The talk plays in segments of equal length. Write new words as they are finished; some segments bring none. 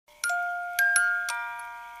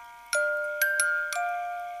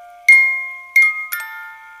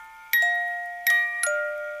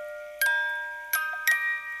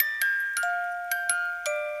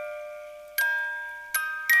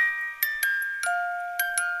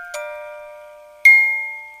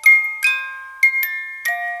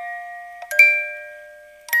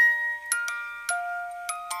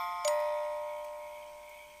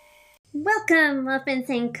Welcome, muffins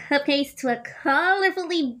and cupcakes, to a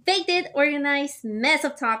colorfully baked, organized mess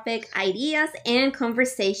of topic, ideas, and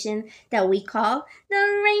conversation that we call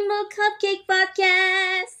the Rainbow Cupcake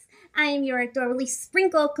Podcast. I am your adorably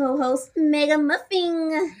sprinkled co-host, Mega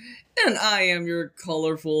Muffin. And I am your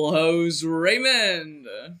colorful host, Raymond.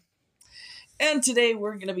 And today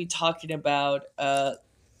we're going to be talking about a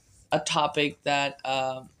topic that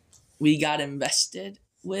we got invested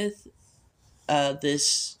with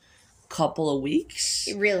this couple of weeks.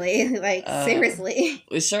 Really? Seriously.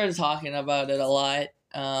 We started talking about it a lot,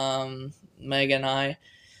 Meg and I.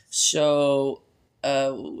 So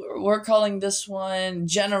we're calling this one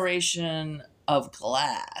Generation of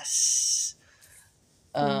Glass.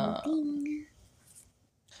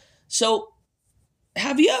 So,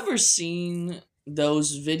 have you ever seen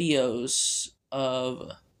those videos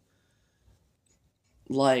of,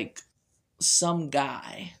 like, some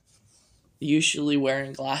guy, usually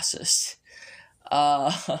wearing glasses,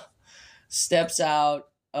 steps out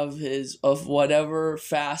of whatever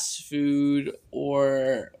fast food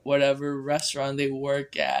or whatever restaurant they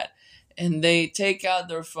work at, and they take out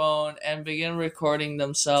their phone and begin recording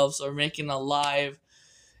themselves or making a live,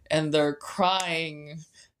 and they're crying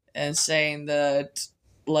and saying that,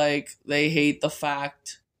 like, they hate the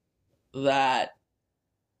fact that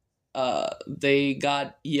they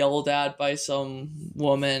got yelled at by some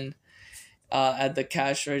woman at the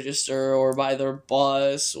cash register, or by their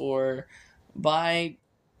boss, or by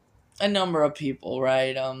a number of people,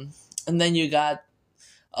 right? And then you got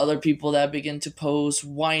other people that begin to post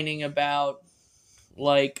whining about,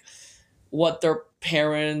 like, what their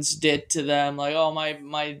parents did to them, like, oh,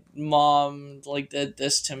 my mom, like, did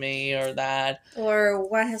this to me, or that, Or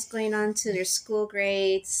what has going on to their school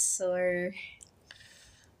grades, or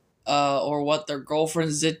what their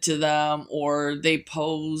girlfriends did to them, or they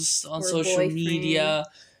post on social boyfriend. media,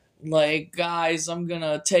 like, guys, I'm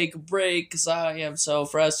gonna take a break because I am so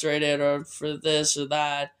frustrated, or for this or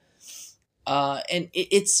that. And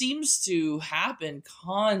it seems to happen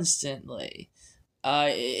constantly.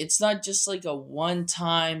 It's not just like a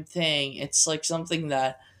one-time thing. It's like something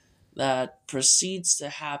that proceeds to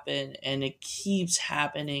happen, and it keeps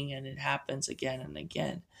happening, and it happens again and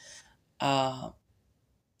again.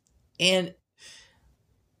 And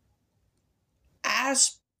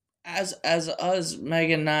as us,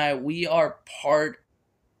 Megan and I, we are part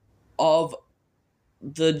of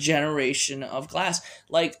the generation of glass.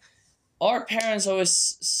 Like, our parents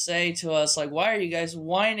always say to us, like, why are you guys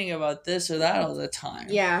whining about this or that all the time?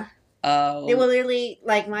 Yeah. They will literally,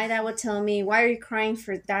 like, my dad would tell me, why are you crying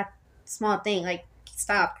for that small thing? Like,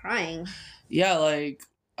 stop crying. Yeah, like,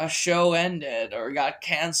 a show ended or got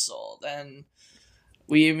canceled, and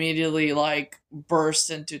we immediately, like, burst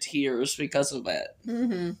into tears because of it.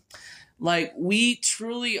 Mm-hmm. Like, we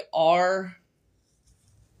truly are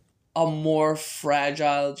a more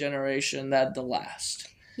fragile generation than the last.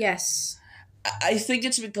 Yes. I think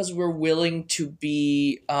it's because we're willing to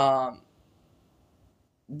be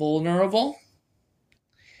vulnerable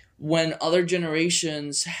when other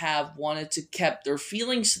generations have wanted to keep their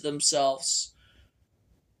feelings to themselves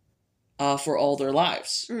for all their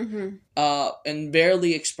lives. Mm-hmm. And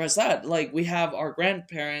barely express that. Like, we have our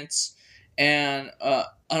grandparents and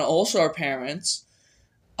also our parents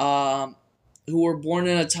who were born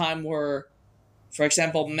in a time where, for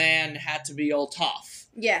example, man had to be all tough.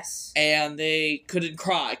 Yes. And they couldn't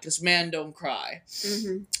cry because men don't cry.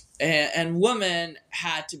 Mm-hmm. And women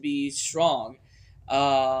had to be strong.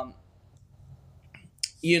 And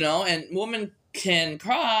women can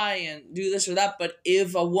cry and do this or that, but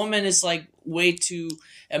if a woman is, like, way too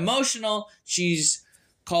emotional, she's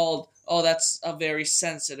called, oh, that's a very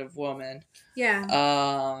sensitive woman.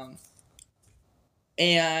 Yeah.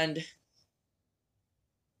 And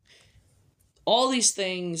all these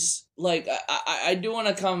things, like, I do want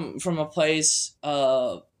to come from a place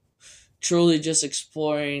of truly just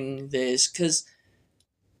exploring this, because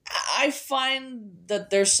I find that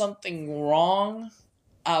there's something wrong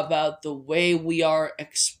about the way we are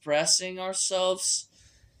expressing ourselves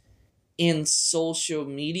in social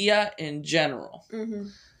media in general. Mm-hmm.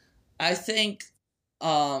 I think,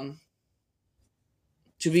 to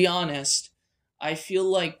be honest, I feel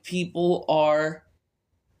like people are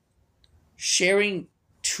sharing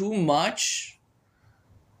too much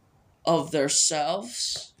of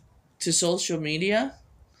themselves to social media.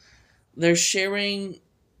 They're sharing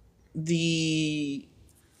the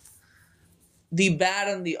bad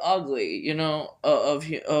and the ugly,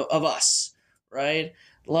 of us, right?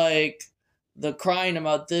 Like, the crying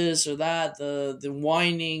about this or that, the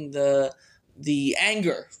whining, the the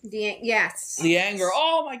anger. Yes. The anger.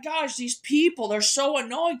 Oh my gosh, these people, they're so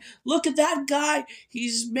annoying. Look at that guy.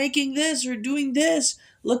 He's making this or doing this.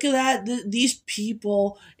 Look at that. These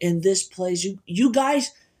people in this place. You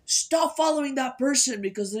guys, stop following that person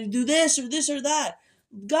because they do this or that.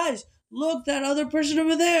 Guys, look, that other person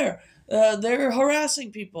over there. They're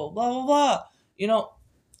harassing people. Blah, blah, blah. You know,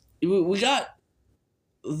 we got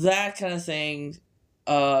that kind of thing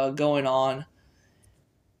going on.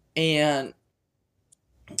 And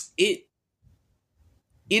it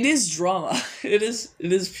is drama. It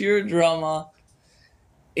is pure drama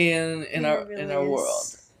in our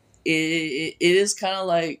world. It is kind of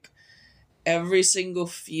like every single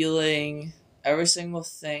feeling, every single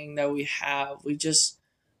thing that we have, we just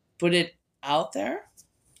put it out there.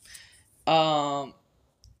 And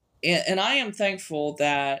I am thankful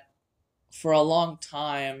that for a long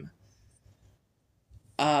time,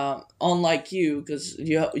 unlike you, because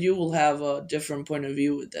you will have a different point of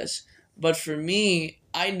view with this. But for me,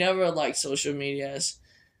 I never liked social medias,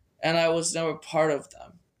 and I was never part of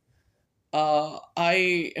them.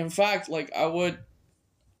 In fact, like I would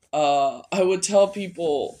tell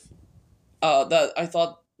people, that I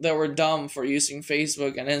thought they were dumb for using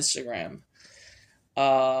Facebook and Instagram,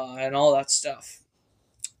 and all that stuff.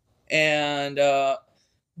 And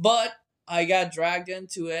but I got dragged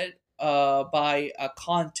into it by a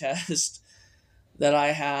contest that I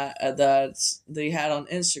had that they had on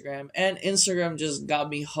Instagram, and Instagram just got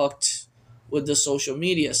me hooked with the social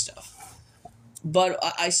media stuff. But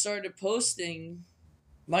I started posting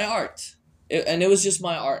my art, and it was just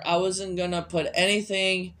my art. I wasn't gonna put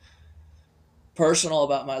anything personal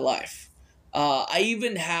about my life. I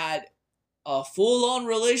even had a full-on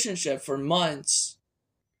relationship for months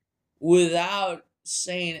without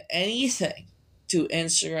saying anything to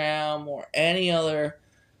Instagram or any other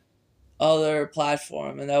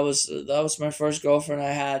platform, and that was my first girlfriend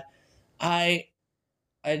I had. I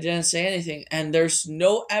didn't say anything, and there's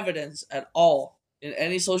no evidence at all in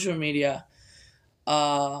any social media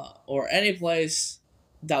or any place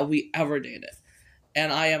that we ever dated,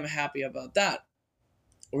 and I am happy about that.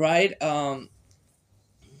 Right?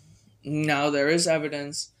 Now there is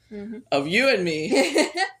evidence of you and me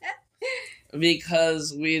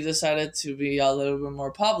because we decided to be a little bit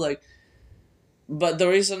more public. But the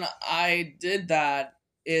reason I did that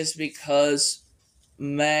is because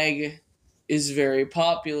Meg is very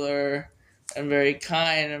popular and very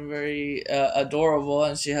kind and very adorable,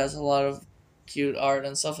 and she has a lot of cute art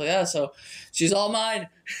and stuff like that. So she's all mine.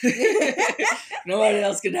 Nobody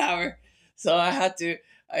else can have her. So I had to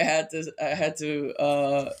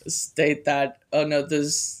state that. Oh no,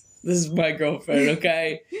 this is my girlfriend.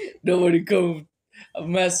 Okay, nobody come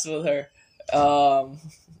mess with her.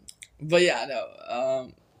 But yeah,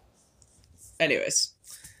 no. Anyways,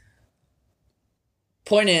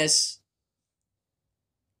 point is,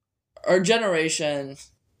 our generation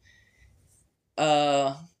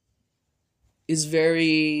is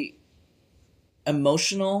very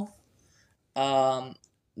emotional.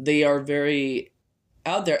 They are very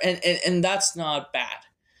out there, and that's not bad.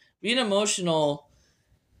 Being emotional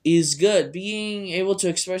is good. Being able to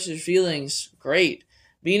express your feelings, great.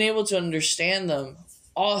 Being able to understand them,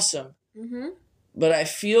 awesome. But I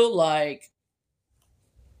feel like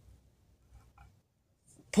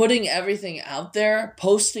putting everything out there,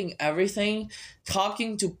 posting everything,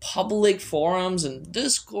 talking to public forums and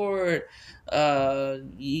Discord,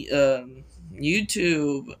 YouTube,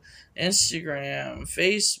 Instagram,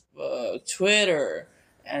 Facebook, Twitter,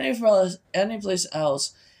 any place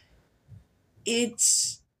else,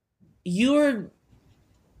 you're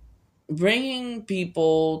bringing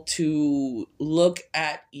people to look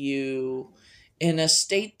at you in a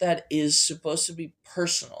state that is supposed to be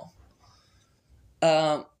personal.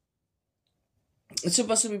 It's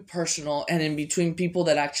supposed to be personal and in between people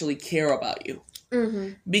that actually care about you.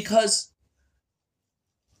 Because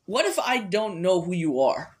what if I don't know who you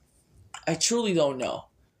are? I truly don't know.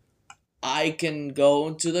 I can go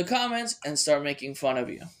into the comments and start making fun of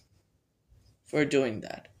you for doing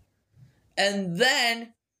that. And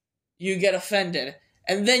then you get offended.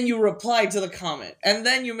 And then you reply to the comment. And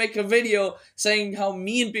then you make a video saying how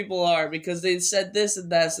mean people are because they said this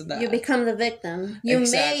and that and that. You become the victim. You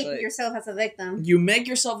make yourself as a victim. You make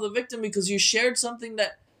yourself the victim because you shared something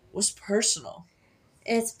that was personal.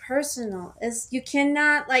 It's personal. You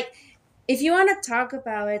cannot, like, if you want to talk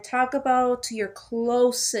about it, talk about to your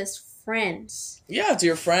closest friends. Yeah, to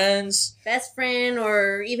your friends. Best friend,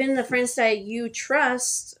 or even the friends that you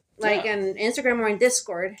trust, like on Instagram or in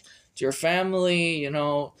Discord. To your family, you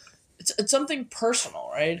know, it's something personal,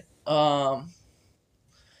 right?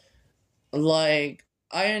 Like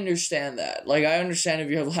I understand that. Like, I understand if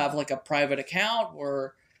you have like a private account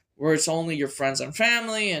where it's only your friends and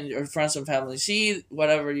family, and your friends and family see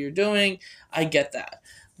whatever you're doing. I get that.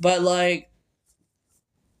 But like,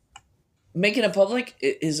 making it public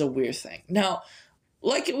is a weird thing. Now,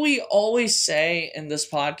 like we always say in this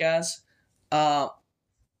podcast,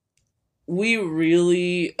 we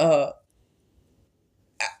really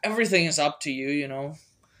everything is up to you, you know.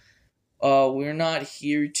 We're not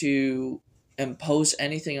here to impose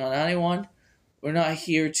anything on anyone. We're not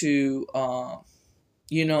here to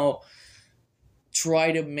you know,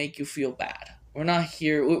 try to make you feel bad. We're not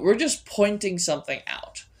here. We're just pointing something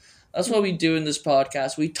out. That's what we do in this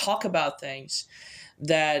podcast. We talk about things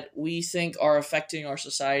that we think are affecting our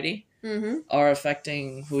society, are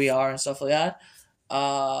affecting who we are and stuff like that.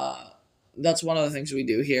 That's one of the things we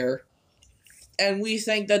do here. And we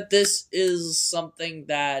think that this is something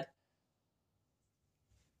that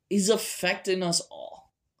is affecting us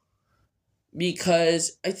all.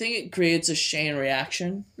 Because I think it creates a chain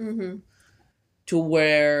reaction to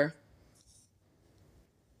where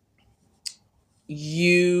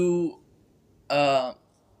you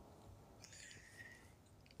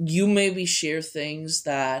you maybe share things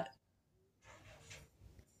that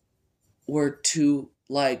were too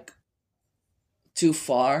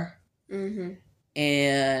far,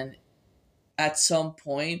 and at some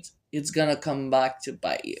point it's gonna come back to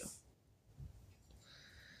bite you.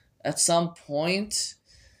 At some point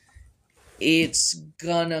it's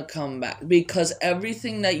gonna come back, because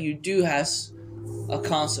everything that you do has a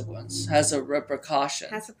consequence, has a repercussion,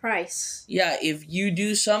 has a price. Yeah, if you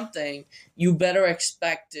do something, you better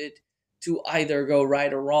expect it to either go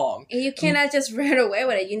right or wrong. And you cannot just run away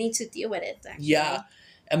with it. You need to deal with it. Actually. Yeah,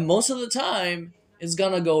 and most of the time it's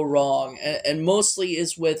gonna go wrong, and mostly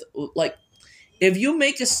is with, like, if you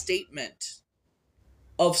make a statement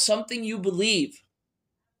of something you believe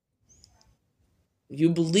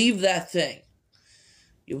that thing.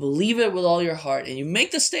 You believe it with all your heart, and you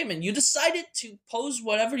make the statement. You decided to post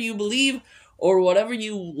whatever you believe or whatever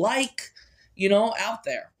you like, you know, out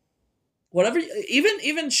there. Whatever,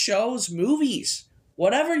 even shows, movies,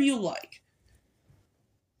 whatever you like.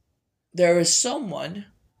 There is someone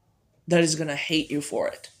that is going to hate you for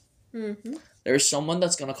it. There is someone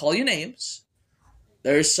that's going to call you names.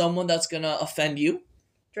 There is someone that's going to offend you.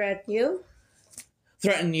 Threaten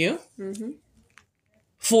you.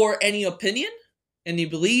 For any opinion, any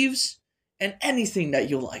beliefs, and anything that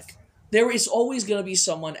you like. There is always going to be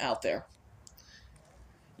someone out there.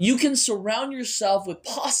 You can surround yourself with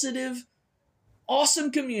positive,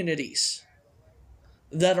 awesome communities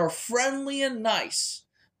that are friendly and nice,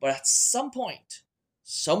 but at some point,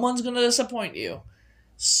 someone's going to disappoint you.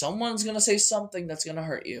 Someone's going to say something that's going to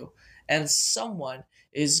hurt you. And someone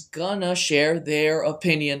is going to share their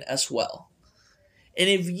opinion as well. And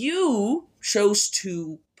if you chose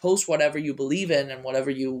to post whatever you believe in and whatever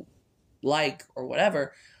you like or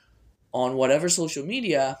whatever on whatever social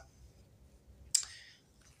media,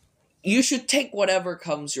 you should take whatever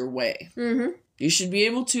comes your way. You should be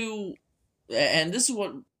able to, and this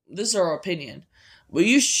is our opinion, but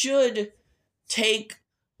you should take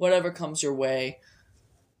whatever comes your way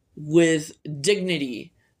with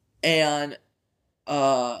dignity, and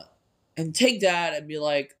take that and be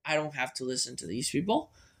like, I don't have to listen to these people.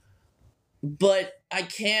 But I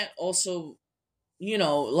can't also, you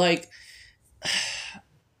know, like,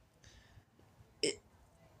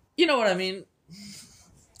 you know what I mean,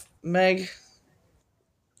 Meg?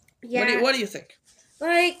 Yeah. What do you think?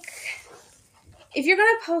 Like, if you're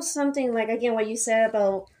going to post something, like, again, what you said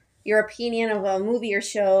about your opinion of a movie or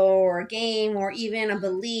show or a game or even a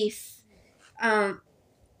belief,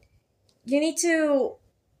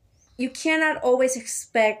 you cannot always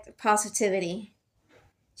expect positivity.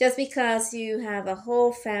 Just because you have a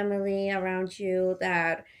whole family around you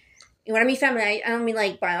that, when I mean family, I don't mean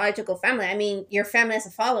like biological family. I mean your family as a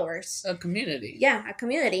followers. A community. Yeah, a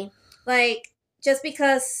community. Like, just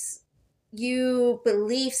because you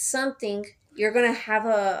believe something, you're going to have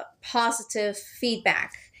a positive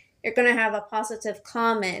feedback. You're going to have a positive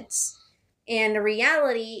comments. And the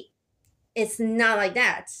reality, it's not like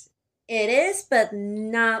that. It is, but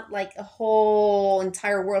not like a whole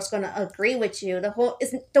entire world's going to agree with you.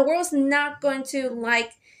 The world's not going to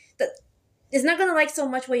like it's not going to like so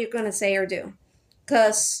much what you're going to say or do,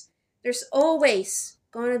 because there's always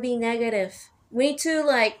going to be negative. We need to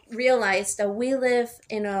like realize that we live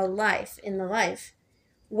in the life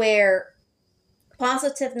where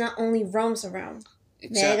positive not only roams around,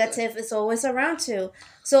 exactly. Negative is always around too.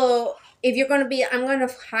 So if you're going to be, I'm going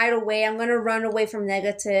to hide away. I'm going to run away from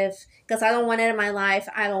negative because I don't want it in my life.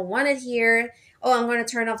 I don't want it here. Oh, I'm going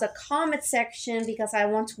to turn off the comment section because I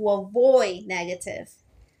want to avoid negative.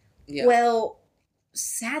 Yeah. Well,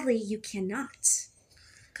 sadly, you cannot,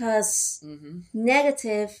 because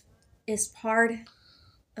negative is part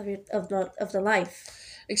of the life.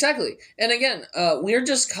 Exactly. And again, we're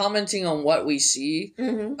just commenting on what we see.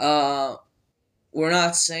 We're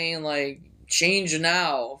not saying like change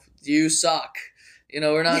now, you suck.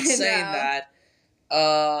 We're not saying that.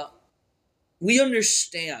 We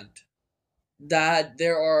understand that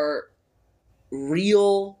there are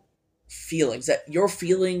real feelings, that your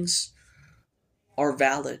feelings are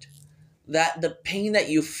valid, that the pain that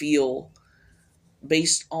you feel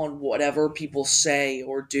based on whatever people say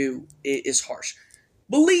or do is harsh.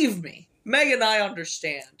 Believe me, Meg and I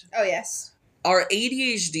understand. Oh, yes. Our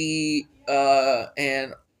ADHD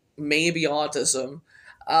and maybe autism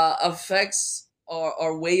affects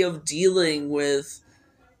our way of dealing with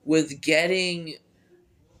getting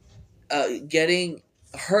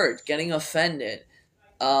hurt, getting offended.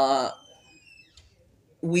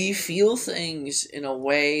 We feel things in a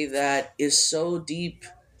way that is so deep,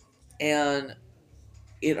 and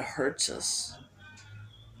it hurts us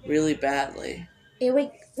really badly.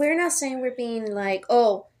 We're not saying we're being like,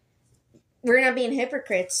 oh, we're not being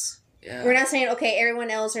hypocrites. Yeah. We're not saying, okay,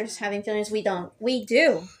 everyone else is having feelings. We don't. We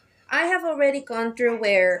do. I have already gone through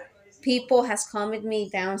where people has commented me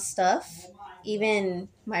down stuff, even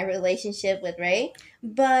my relationship with Ray.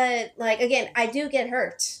 But, like, again, I do get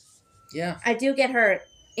hurt. Yeah. I do get hurt.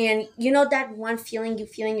 And you know that one feeling you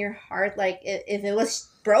feel in your heart, like if it was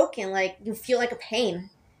broken, like you feel like a pain.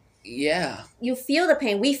 Yeah. You feel the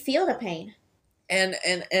pain. We feel the pain.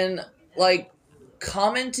 And like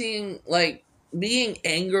commenting, like being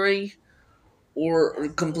angry or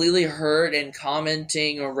completely hurt and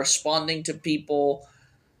commenting or responding to people,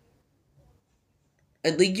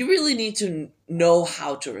 like you really need to know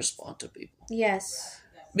how to respond to people. Yes.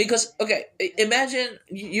 Because okay, imagine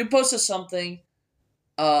you posted something.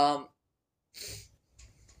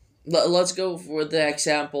 Let's go for the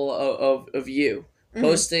example of you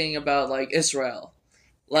posting about like Israel,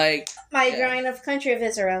 like my drawing of country of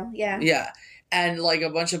Israel. Yeah, and like a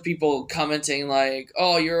bunch of people commenting like,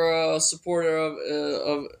 oh, you're a supporter of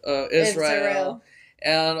Israel,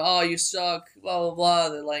 and oh, you suck, blah blah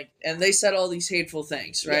blah. Like, and they said all these hateful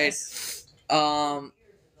things, right? Yes.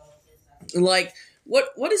 Like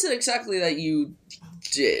what is it exactly that you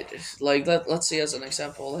did? Like, let's see as an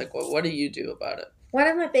example. Like, what do you do about it? One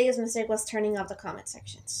of my biggest mistakes was turning off the comment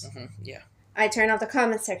sections. Yeah. I turned off the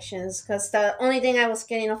comment sections because the only thing I was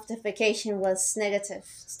getting notification was negative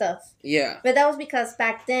stuff. Yeah. But that was because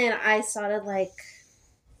back then I saw it like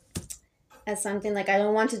as something like I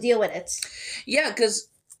don't want to deal with it. Yeah, because,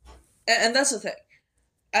 and that's the thing.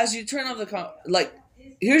 As you turn off the like,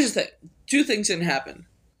 here's the thing. Two things can happen.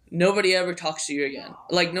 Nobody ever talks to you again.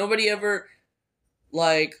 Like, nobody ever,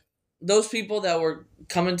 like, those people that were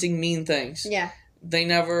commenting mean things. Yeah. They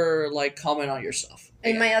never, like, comment on your stuff.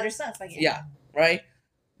 And my other stuff again. Yeah, right?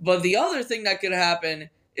 But the other thing that could happen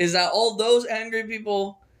is that all those angry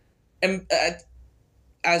people, and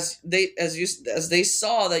as they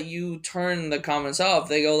saw that you turn the comments off,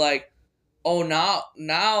 they go like, oh,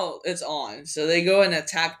 now it's on. So they go and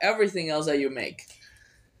attack everything else that you make.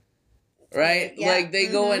 Right? Yeah. Like, they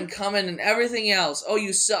go and comment on everything else. Oh,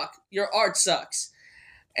 you suck. Your art sucks.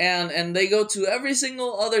 And they go to every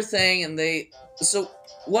single other thing, and so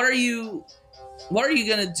what are you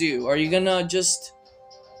gonna do? Are you gonna just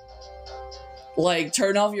like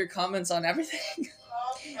turn off your comments on everything?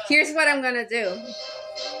 Here's what I'm gonna do.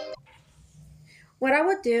 What I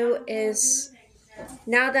would do is,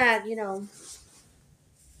 now that,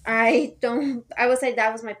 I would say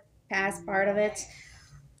that was my past part of it,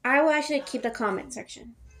 I will actually keep the comment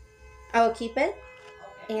section. I will keep it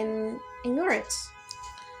and ignore it.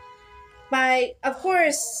 But, of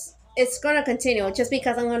course, it's going to continue. Just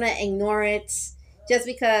because I'm going to ignore it, just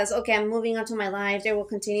because, okay, I'm moving on to my life, they will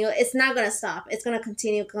continue. It's not going to stop. It's going to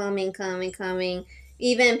continue coming.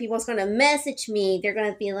 Even people's going to message me. They're going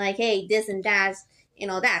to be like, hey, this and that, and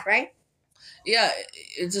all that, right? Yeah,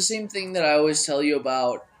 it's the same thing that I always tell you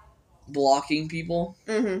about blocking people.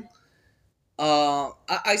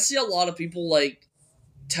 I see a lot of people, like,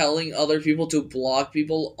 telling other people to block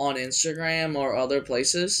people on Instagram or other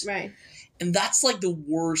places. Right. And that's, like, the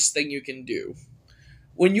worst thing you can do.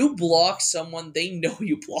 When you block someone, they know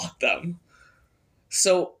you blocked them.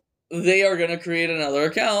 So they are going to create another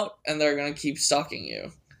account, and they're going to keep stalking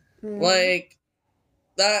you. Like,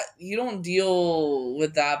 that, you don't deal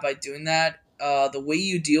with that by doing that. The way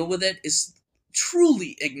you deal with it is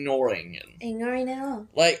truly ignoring them. Ignoring it all.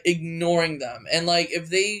 Like, ignoring them. And, like, if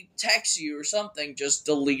they text you or something, just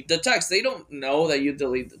delete the text. They don't know that you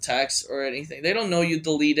delete the text or anything. They don't know you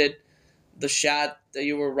deleted the chat that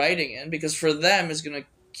you were writing in, because for them, it's going to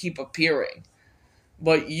keep appearing.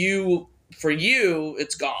 But for you,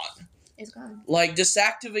 it's gone. It's gone. Like,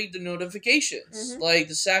 deactivate the notifications. Like,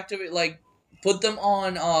 put them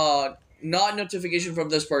on not notification from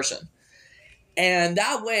this person. And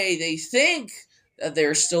that way, they think that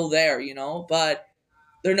they're still there, but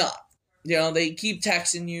they're not. They keep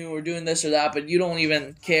texting you or doing this or that, but you don't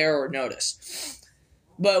even care or notice.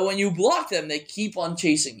 But when you block them, they keep on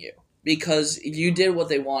chasing you because you did what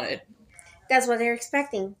they wanted. That's what they're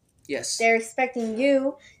expecting. Yes. They're expecting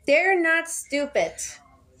you. They're not stupid.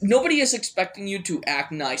 Nobody is expecting you to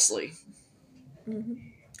act nicely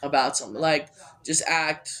about something. Like, just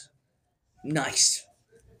act nice.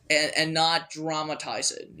 And not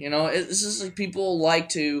dramatize it. It's just like people like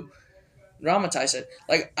to dramatize it.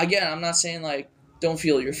 Like, again, I'm not saying like don't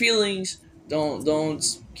feel your feelings, don't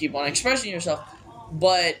keep on expressing yourself,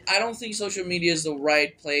 but I don't think social media is the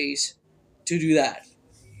right place to do that.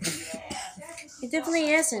 It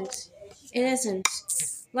definitely isn't. It isn't.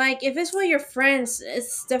 Like, if it's with your friends,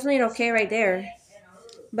 it's definitely okay right there.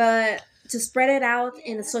 But to spread it out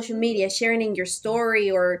in the social media, sharing in your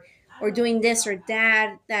story or doing this or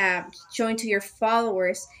that, showing to your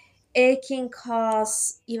followers, it can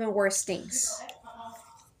cause even worse things.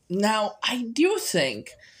 Now, I do think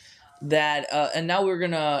that, and now we're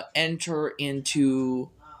going to enter into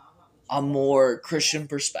a more Christian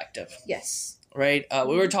perspective. Yes. Right?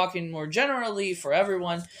 We were talking more generally for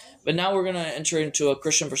everyone, but now we're going to enter into a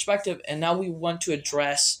Christian perspective, and now we want to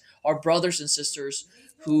address our brothers and sisters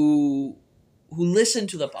who listen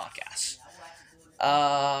to the podcast.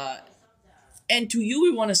 And to you,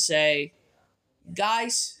 we want to say,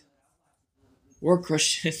 guys, we're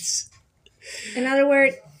Christians. In other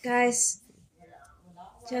words, guys,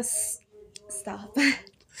 just stop.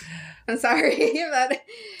 I'm sorry, but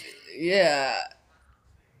yeah,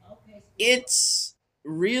 it's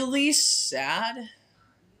really sad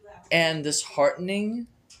and disheartening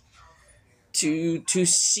to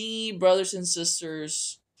see brothers and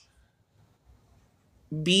sisters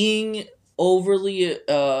being overly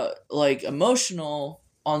emotional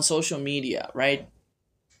on social media, right?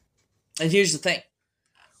 And here's the thing.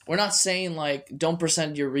 We're not saying like don't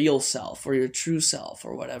present your real self or your true self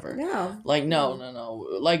or whatever. No. Like no.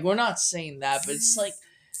 Like, we're not saying that, but it's like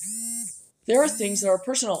there are things that are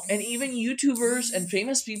personal, and even YouTubers and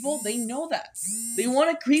famous people, they know that. They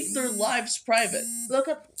want to keep their lives private. Look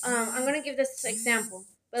up I'm going to give this example.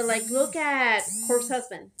 But, like, look at Corp's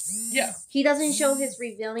husband. Yeah. He doesn't show his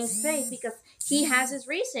revealing face because he has his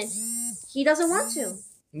reason. He doesn't want to.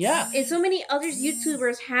 Yeah. And so many other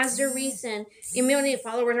YouTubers has their reason. And many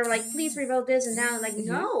followers are like, please reveal this and that. Like,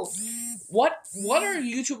 no. What are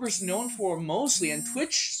YouTubers known for mostly, and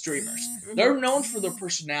Twitch streamers? They're known for their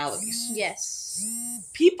personalities. Yes.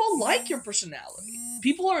 People like your personality.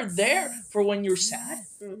 People are there for when you're sad,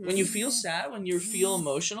 when you feel sad, when you feel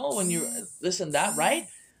emotional, when you're this and that, right?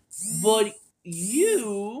 But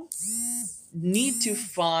you need to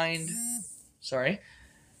find,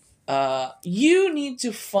 you need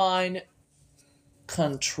to find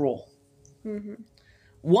control.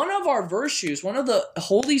 One of our virtues, one of the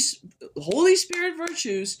Holy Spirit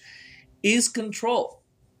virtues is control.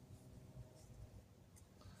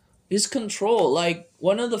 Is control. Like,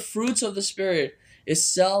 one of the fruits of the Spirit is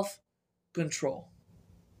self-control.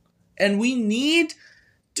 And we need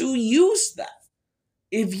to use that.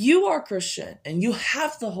 If you are Christian and you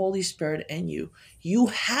have the Holy Spirit in you, you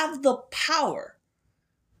have the power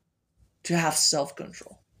to have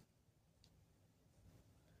self-control.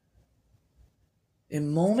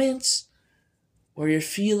 In moments where you're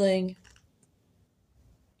feeling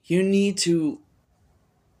you need to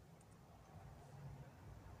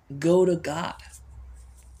go to God.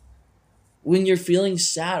 When you're feeling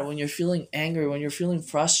sad, when you're feeling angry, when you're feeling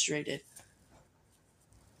frustrated,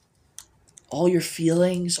 all your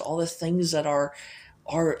feelings, all the things that are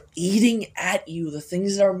eating at you, the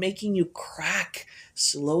things that are making you crack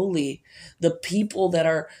slowly, the people that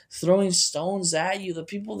are throwing stones at you, the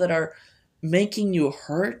people that are making you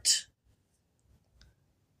hurt,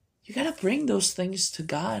 you gotta bring those things to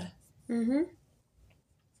God.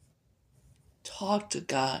 Talk to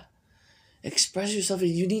God. Express yourself. If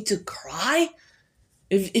you need to cry,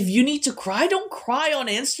 if you need to cry, don't cry on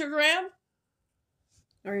Instagram.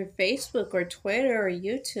 Or Facebook or Twitter or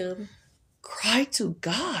YouTube. Cry to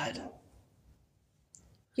God.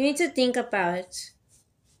 You need to think about it.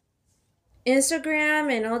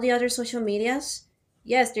 Instagram and all the other social medias,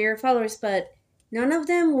 yes, they're your followers, but none of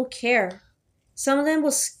them will care. Some of them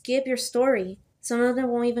will skip your story. Some of them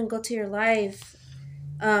won't even go to your live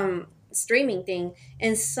streaming thing.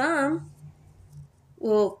 And some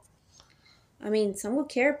will, I mean, some will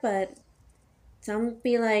care, but some will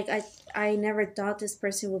be like, I never thought this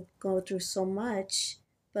person would go through so much,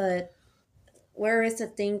 but where is the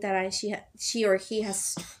thing that she or he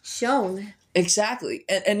has shown? Exactly.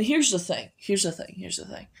 And here's the thing.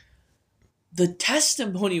 The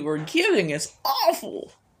testimony we're giving is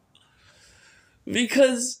awful.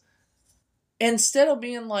 Because instead of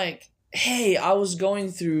being like, hey, I was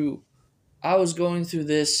going through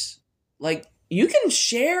this, like, you can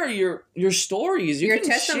share your stories. You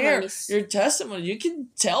can share your testimony. You can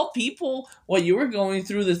tell people what you were going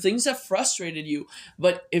through, the things that frustrated you.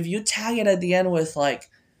 But if you tag it at the end with like,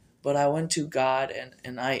 but I went to God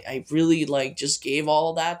and I really like just gave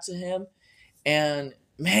all that to him, and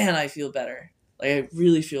man, I feel better. Like, I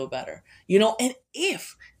really feel better. And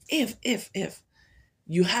if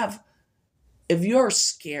you have, if you're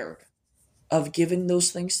scared of giving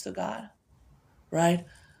those things to God, right?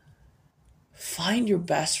 Find your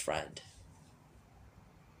best friend,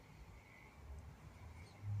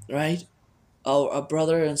 right? A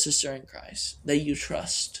brother and sister in Christ that you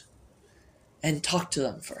trust, and talk to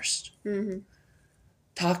them first. Mm-hmm.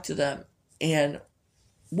 Talk to them, and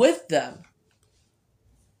with them,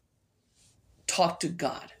 talk to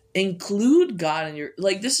God. Include God in your,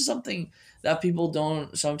 like, this is something that people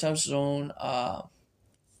sometimes don't.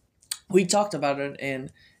 We talked about it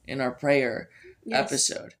in our prayer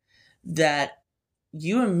episode, that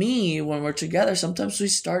you and me, when we're together, sometimes we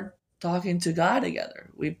start talking to God together.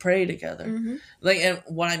 We pray together. Mm-hmm. Like, and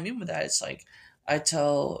what I mean with that, it's like, I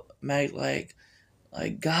tell Meg, like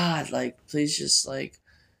God, like, please just like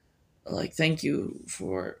thank you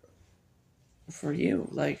for you,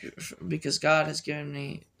 like, because God has given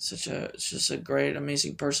me just a great,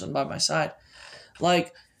 amazing person by my side.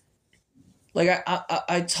 Like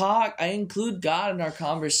I include God in our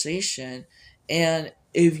conversation, and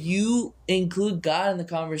if you include God in the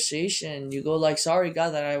conversation, you go like, sorry God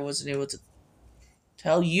that I wasn't able to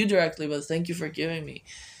tell you directly, but thank you for giving me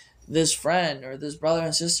this friend or this brother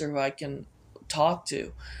and sister who I can talk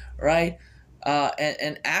to, right?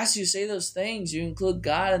 And as you say those things, you include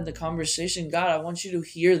God in the conversation. God, I want you to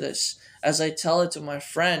hear this as I tell it to my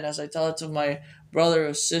friend, as I tell it to my brother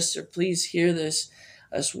or sister. Please hear this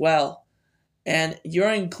as well. And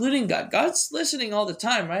you're including God. God's listening all the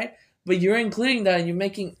time, right? But you're including that, and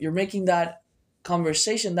you're making that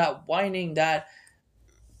conversation, that whining, that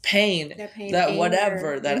pain, that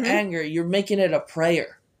whatever, that anger, you're making it a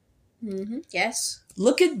prayer. Mm-hmm. Yes.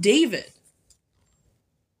 Look at David.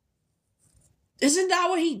 Isn't that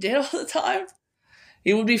what he did all the time?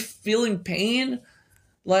 He would be feeling pain,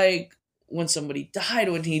 like when somebody died,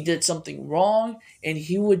 when he did something wrong, and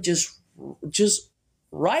he would just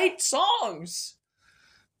write songs.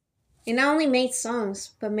 He not only made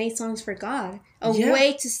songs, but made songs for God. A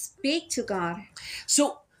way to speak to God.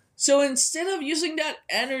 So instead of using that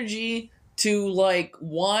energy to like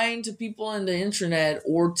whine to people on the internet,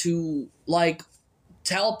 or to like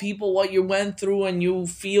tell people what you went through and you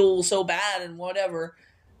feel so bad and whatever,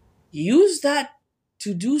 use that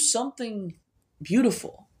to do something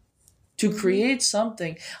beautiful, to create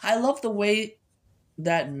something. I love the way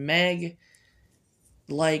that Meg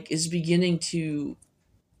like is beginning to,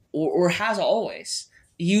 or has always,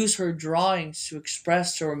 use her drawings to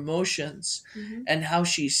express her emotions and how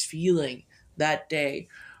she's feeling that day,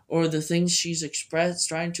 or the things she's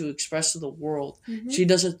trying to express to the world. She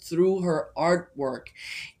does it through her artwork,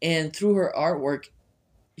 and through her artwork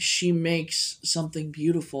she makes something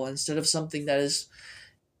beautiful instead of something that is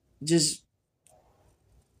just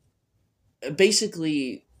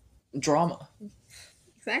basically drama.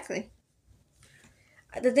 Exactly.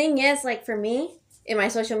 The thing is, like, for me, in my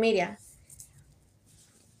social media,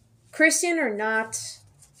 Christian or not,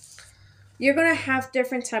 you're going to have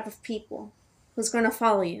different type of people who's going to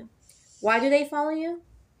follow you. Why do they follow you?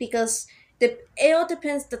 Because it all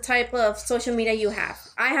depends the type of social media you have.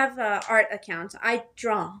 I have an art account. I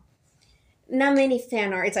draw. Not many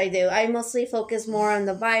fan arts I do. I mostly focus more on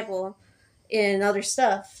the Bible and other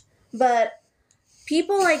stuff. But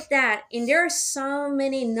people like that, and there are so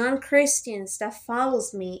many non-Christians that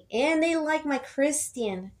follows me, and they like my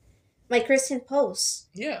Christian posts.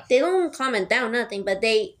 Yeah. They don't comment down nothing, but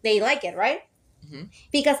they like it, right?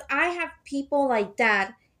 Because I have people like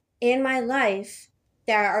that in my life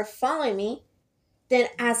that are following me. Then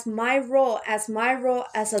as my role as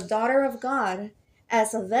a daughter of God,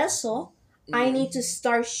 as a vessel, I need to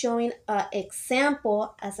start showing an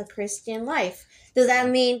example as a Christian life. Does that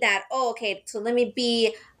mean that, so let me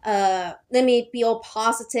be let me be all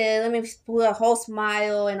positive, let me put a whole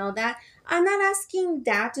smile and all that. I'm not asking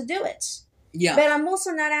that to do it. Yeah. But I'm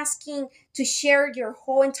also not asking to share your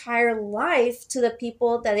whole entire life to the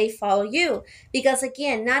people that they follow you. Because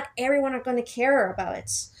again, not everyone are going to care about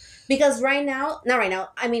it. Because not right now,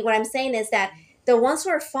 I mean, what I'm saying is that the ones who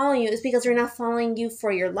are following you is because they're not following you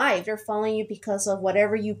for your life. They're following you because of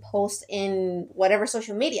whatever you post in whatever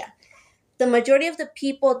social media. The majority of the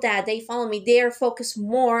people that they follow me, they are focused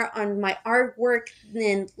more on my artwork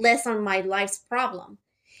and less on my life's problem.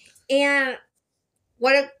 And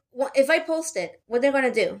if I post it, what they're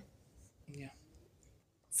gonna do? Yeah.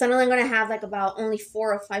 Suddenly I'm gonna have like about only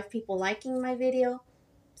 4 or 5 people liking my video,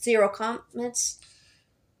 0 comments,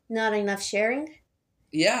 not enough sharing.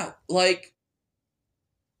 Yeah, like,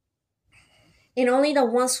 and only the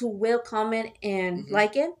ones who will comment and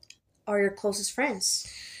like it are your closest friends.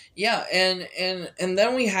 Yeah, and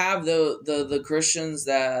then we have the Christians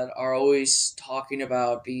that are always talking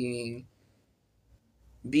about being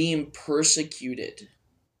persecuted,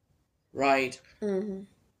 right? Mm-hmm.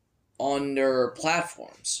 On their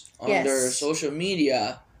platforms, on their social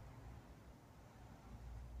media,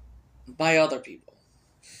 by other people.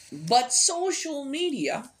 But social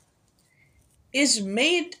media is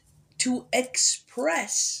made to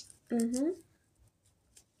express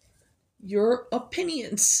your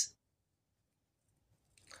opinions.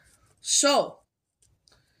 So,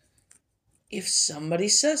 if somebody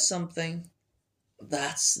says something,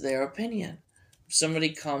 that's their opinion. If somebody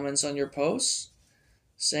comments on your post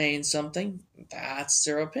saying something, that's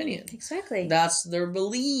their opinion. Exactly. That's their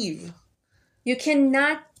belief. You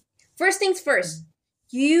cannot, first things first,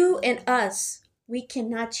 you and us, we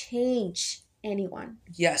cannot change anyone.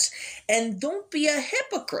 Yes. And don't be a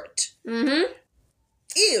hypocrite. Mm-hmm.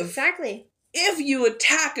 Exactly. If you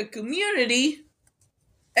attack a community,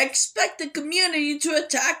 expect the community to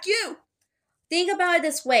attack you. Think about it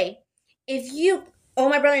this way. If you,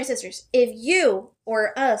 my brothers and sisters, if you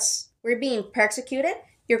or us were being persecuted,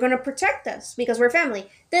 you're going to protect us because we're family.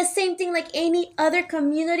 The same thing like any other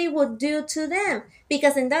community would do to them.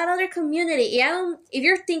 Because in that other community, if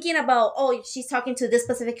you're thinking about, she's talking to this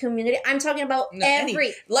specific community, I'm talking about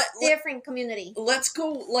every different community. Let's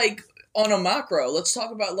go like on a macro. Let's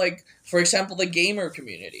talk about like, for example, the gamer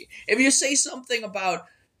community. If you say something about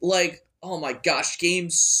like, oh my gosh,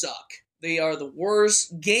 games suck. They are the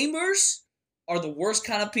worst. Gamers are the worst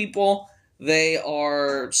kind of people. They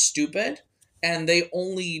are stupid. And they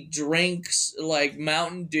only drink like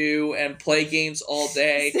Mountain Dew and play games all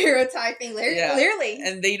day. Stereotyping, clearly.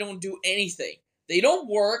 And they don't do anything. They don't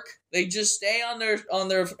work. They just stay on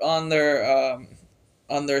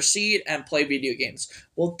their seat and play video games.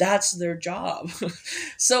 Well, that's their job.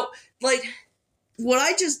 So, like, what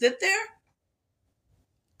I just did there,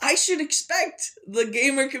 I should expect the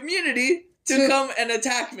gamer community to come and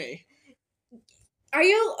attack me. Are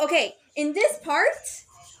you okay? In this part,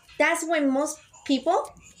 that's when most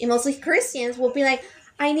people, and mostly Christians, will be like,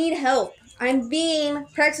 I need help. I'm being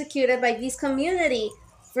persecuted by this community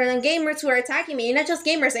for the gamers who are attacking me. And not just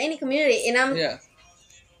gamers, any community. And I'm... Yeah.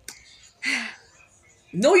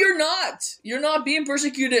 No, you're not. You're not being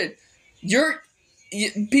persecuted.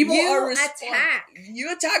 People are attack.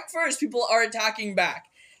 You attack first. People are attacking back.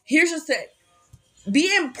 Here's the thing.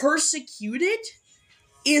 Being persecuted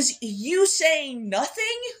is you saying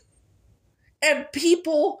nothing and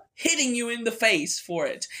people hitting you in the face for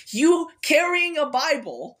it. You carrying a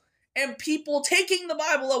Bible and people taking the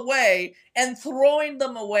Bible away and throwing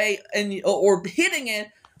them away or hitting it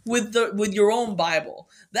with your own Bible.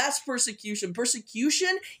 That's persecution.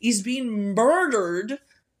 Persecution is being murdered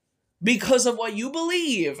because of what you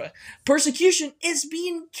believe. Persecution is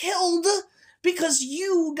being killed because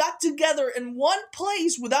you got together in one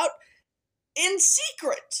place in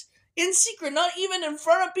secret, not even in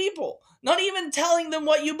front of people, not even telling them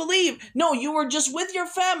what you believe. No, you were just with your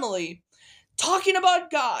family, talking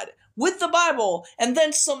about God, with the Bible, and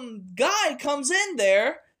then some guy comes in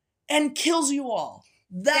there and kills you all.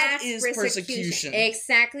 That's persecution.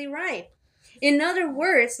 Exactly right. In other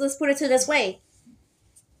words, let's put it to this way.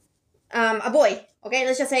 A boy, okay,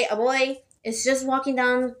 let's just say a boy is just walking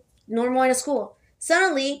down normal in a school.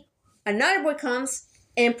 Suddenly, another boy comes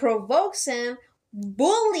and provokes him,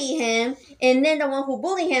 bully him, and then the one who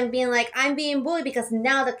bullied him being like, I'm being bullied because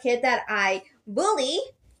now the kid that I bully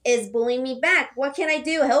is bullying me back. What can I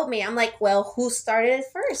do? Help me. I'm like, well, who started it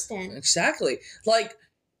first then? Exactly. Like,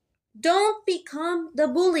 don't become the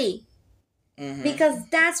bully. Because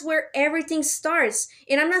that's where everything starts.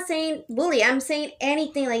 And I'm not saying bully. I'm saying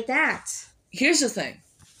anything like that. Here's the thing.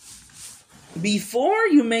 Before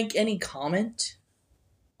you make any comment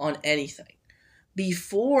on anything,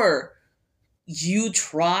 before you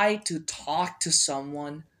try to talk to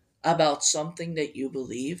someone about something that you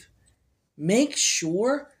believe, make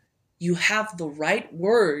sure you have the right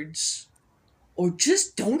words or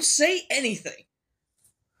just don't say anything.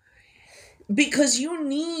 Because you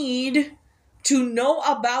need to know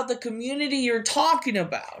about the community you're talking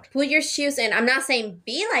about. Put your shoes in. I'm not saying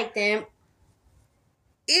be like them.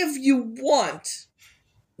 If you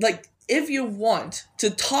want to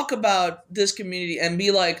talk about this community and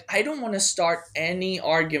be like, I don't want to start any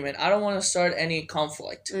argument. I don't want to start any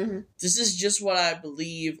conflict. Mm-hmm. This is just what I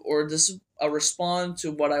believe, or this is a response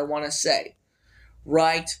to what I want to say.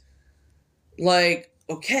 Right? Like,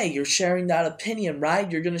 okay, you're sharing that opinion,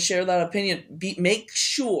 right? You're going to share that opinion. Make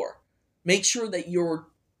sure that you're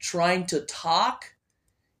trying to talk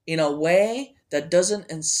in a way that doesn't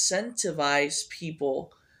incentivize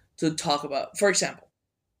people to talk about. For example,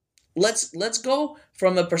 let's go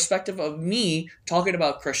from a perspective of me talking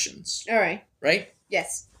about Christians. All right. Right?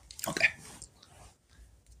 Yes. Okay.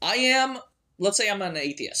 Let's say I'm an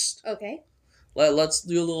atheist. Okay. Let's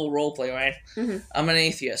do a little role play, right? Mm-hmm. I'm an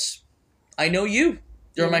atheist. I know you.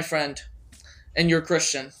 You're my friend. And you're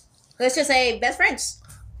Christian. Let's just say best friends.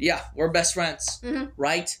 Yeah, we're best friends. Mm-hmm.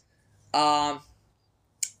 Right? I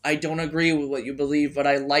don't agree with what you believe, but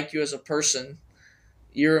I like you as a person.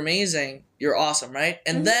 You're amazing. You're awesome, right?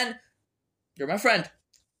 And then, you're my friend.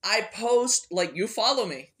 I post, like, you follow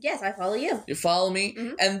me. Yes, I follow you. You follow me.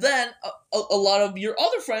 Mm-hmm. And then, a lot of your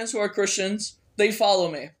other friends who are Christians, they follow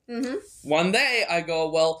me. Mm-hmm. One day, I go,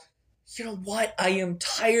 well, you know what? I am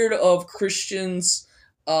tired of Christians,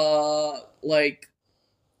 I'm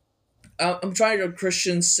tired of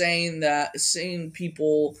Christians saying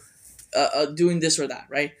people doing this or that,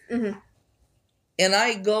 right? Mm-hmm. And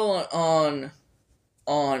I go on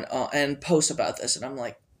and post about this, and I'm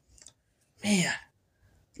like, man,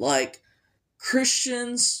 like,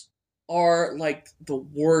 Christians are like the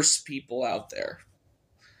worst people out there.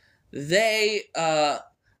 They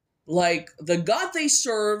like, the God they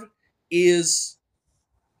serve is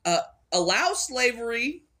allow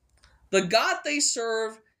slavery. The God they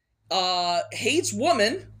serve hates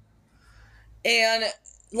women, and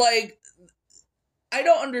like, I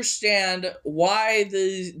don't understand why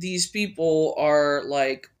these people are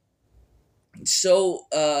like so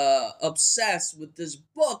obsessed with this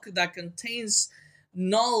book that contains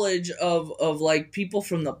knowledge of like people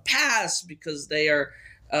from the past, because they are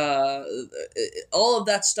all of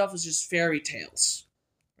that stuff is just fairy tales,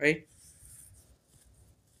 right?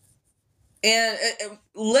 And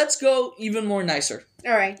let's go even more nicer.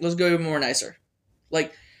 All right. Let's go even more nicer.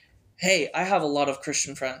 Like, hey, I have a lot of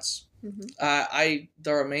Christian friends. Mm-hmm.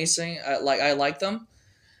 They're amazing. I like them.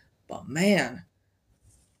 But man,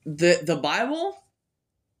 the Bible,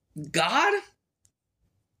 God,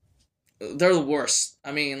 they're the worst.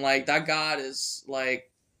 I mean, like, that God is like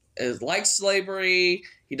slavery.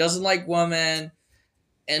 He doesn't like women,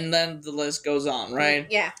 and then the list goes on, right?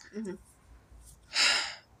 Yeah. Mm-hmm.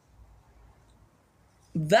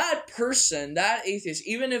 That person, that atheist,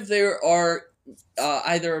 even if they are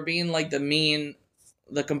either being like the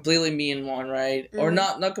completely mean one, right? Mm-hmm. Or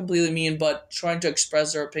not completely mean, but trying to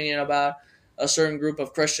express their opinion about a certain group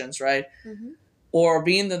of Christians, right? Mm-hmm. Or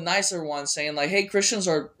being the nicer one, saying like, hey, Christians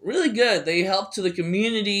are really good. They help to the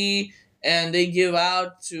community, and they give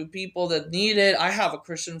out to people that need it. I have a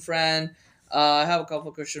Christian friend. I have a couple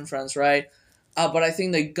of Christian friends, right? But I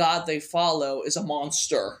think the God they follow is a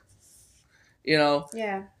monster. You know?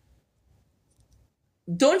 Yeah.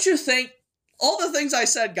 Don't you think all the things I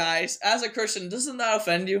said, guys, as a Christian, doesn't that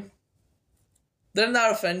offend you? Didn't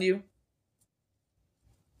that offend you?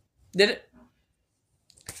 Did it?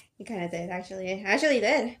 It kind of did, actually. It actually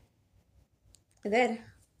did. It did.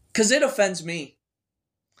 Because it offends me.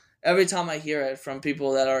 Every time I hear it from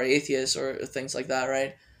people that are atheists or things like that,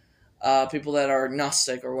 right? People that are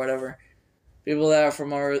agnostic or whatever. People that are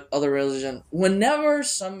from our other religion. Whenever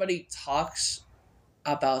somebody talks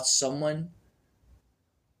about someone,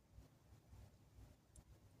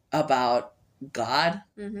 about God,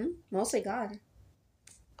 mm-hmm. Mostly God,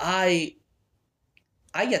 I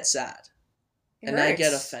get sad. And hurts. I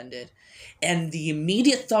get offended. And the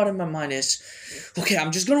immediate thought in my mind is, okay,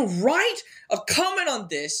 I'm just going to write a comment on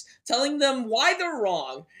this telling them why they're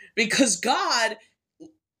wrong. Because God,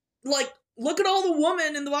 like, look at all the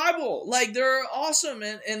women in the Bible. Like, they're awesome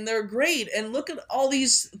and they're great. And look at all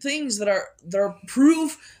these things that are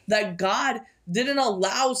proof that God didn't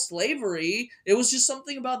allow slavery. It was just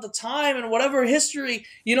something about the time and whatever history,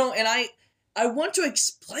 you know, and I want to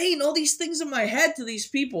explain all these things in my head to these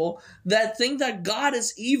people that think that God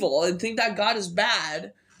is evil and think that God is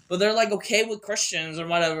bad, but they're like okay with Christians or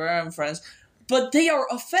whatever and friends. but they are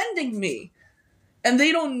offending me. And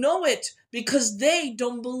they don't know it because they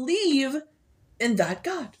don't believe in that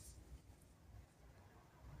God.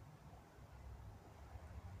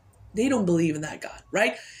 They don't believe in that God,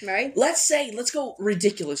 right? Right. Let's go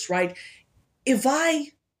ridiculous, right? If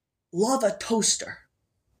I love a toaster,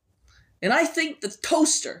 and I think the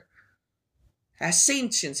toaster has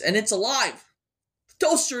sentience and it's alive, the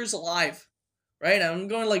toaster is alive, right? I'm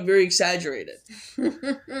going like very exaggerated.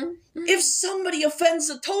 If somebody offends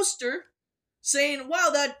the toaster, saying,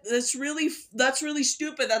 "Wow, that's really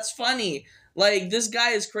stupid. That's funny. Like this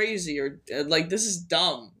guy is crazy, or like this is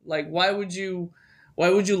dumb. Like why would you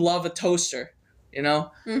love a toaster? You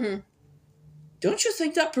know? Mm-hmm. Don't you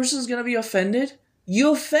think that person's gonna be offended?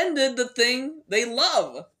 You offended the thing they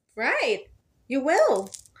love. Right. You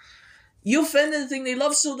will. You offended the thing they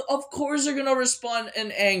love, so of course they're gonna respond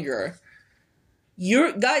in anger.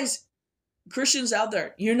 Christians out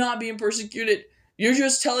there, you're not being persecuted. You're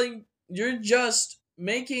just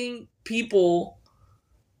making people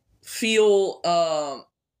feel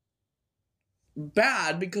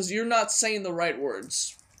bad because you're not saying the right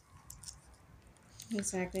words.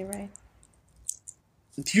 Exactly right.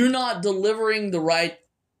 You're not delivering the right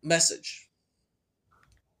message.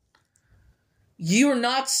 You're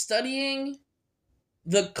not studying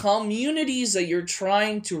the communities that you're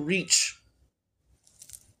trying to reach.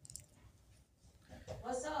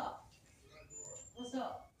 What's up? What's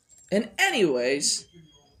up? And anyways,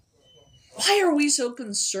 why are we so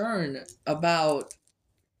concerned about...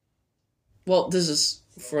 Well, this is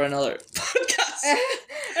for another podcast.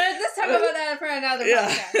 Let's talk about that for another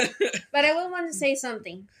podcast. But I will want to say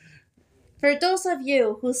something. For those of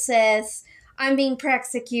you who says, I'm being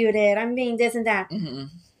persecuted, I'm being this and that, Mm-hmm.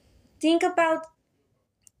 think about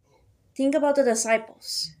the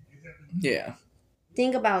disciples. Yeah.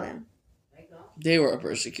 Think about them. They were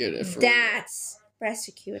persecuted for... That's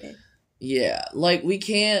persecuted. Yeah, like we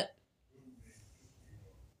can't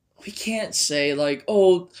say like,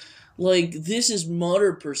 oh, like this is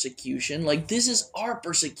martyr persecution, like this is our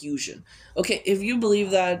persecution. Okay, if you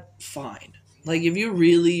believe that, fine. Like if you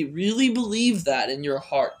really, really believe that in your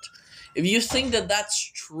heart, if you think that that's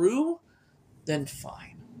true, then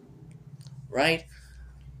fine. Right?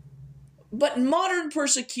 But modern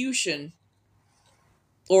persecution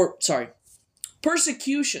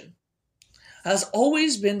has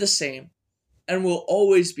always been the same and will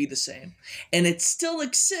always be the same. And it still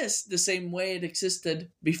exists the same way it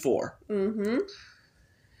existed before. Mm-hmm.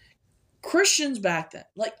 Christians back then,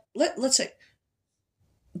 like, let's say,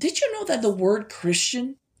 did you know that the word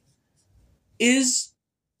Christian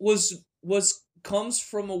comes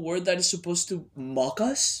from a word that is supposed to mock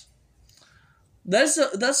us? That's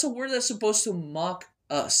a word that's supposed to mock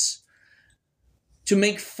us, to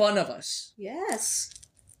make fun of us. Yes.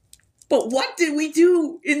 But what did we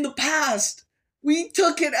do in the past? We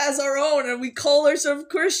took it as our own and we call ourselves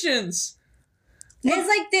Christians. It's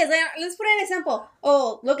like this. Let's put an example.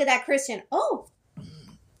 Oh, look at that Christian. Oh,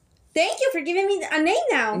 thank you for giving me a name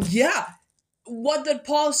now. Yeah. What did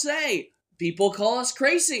Paul say? People call us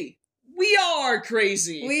crazy. We are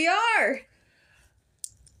crazy. We are.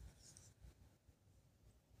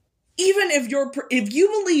 Even if you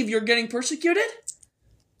believe you're getting persecuted,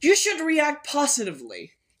 you should react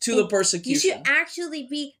positively to the persecution. You should actually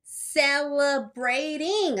be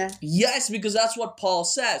celebrating. Yes, because that's what Paul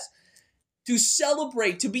says. To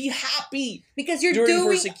celebrate, to be happy. Because you're during doing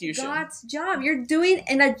persecution. God's job. You're doing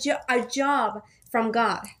a job from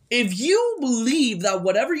God. If you believe that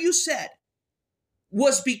whatever you said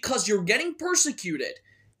was because you're getting persecuted,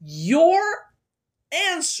 your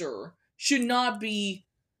answer should not be,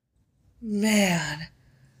 man,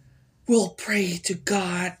 we'll pray to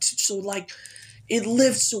God so like it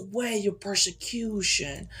lifts away your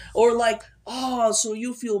persecution. Or like, oh, so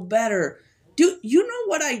you feel better. Do you know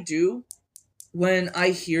what I do when I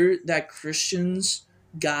hear that Christians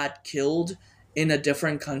got killed in a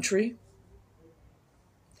different country?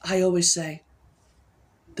 I always say,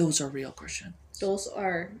 those are real Christians. Those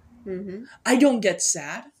are. Mm-hmm. I don't get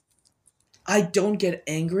sad. I don't get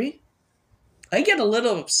angry. I get a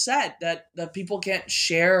little upset that people can't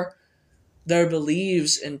share their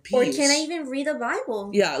beliefs in peace. Or can I even read the Bible?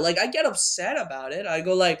 Yeah, like I get upset about it. I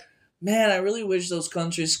go like, man, I really wish those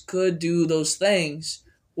countries could do those things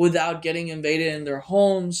without getting invaded in their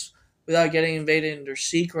homes, without getting invaded in their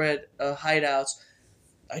secret hideouts.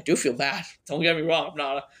 I do feel bad. Don't get me wrong.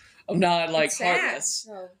 I'm not like heartless.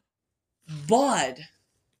 So. But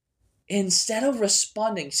instead of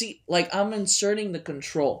responding, see, like I'm inserting the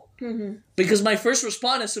control. Mm-hmm. Because my first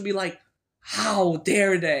response is to be like, how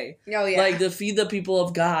dare they? Oh yeah. Like defeat the people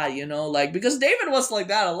of God, you know, like because David was like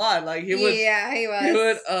that a lot. Like he would, yeah, he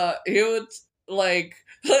was. he would like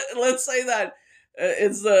let's say that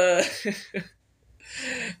it's the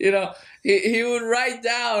you know he would write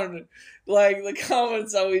down like the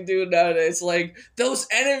comments that we do nowadays, like those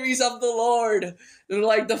enemies of the Lord, they're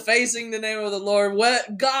like defacing the name of the Lord.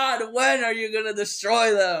 When are you gonna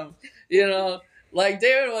destroy them? You know, like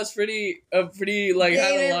David was pretty like David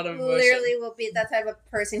had a lot of emotion. literally will be that type of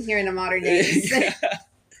person here in the modern days. Yeah.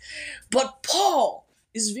 But Paul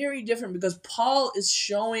is very different because Paul is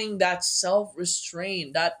showing that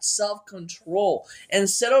self-restraint, that self-control.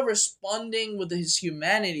 Instead of responding with his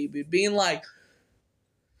humanity, but being like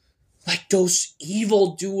those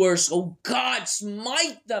evildoers, oh God,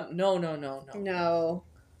 smite them. No. No.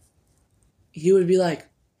 He would be like,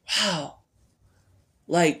 wow,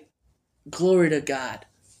 like, glory to God.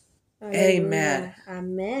 Amen.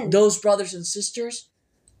 Amen. Those brothers and sisters,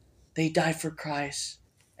 they died for Christ.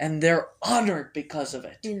 And they're honored because of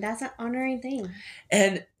it. And that's an honoring thing.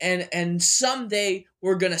 And someday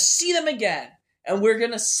we're gonna see them again. And we're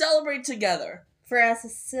gonna celebrate together. For a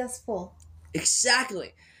successful.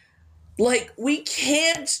 Exactly. Like, we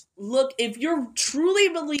can't look, if you truly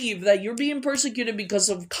believe that you're being persecuted because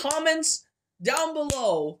of comments down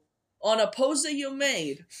below on a post that you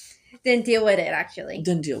made, then deal with it, actually.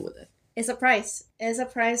 Then deal with it. It's a price. It's a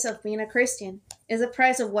price of being a Christian. It's a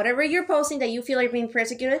price of whatever you're posting that you feel like being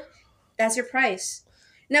persecuted. That's your price.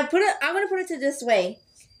 Now, I'm going to put it to this way.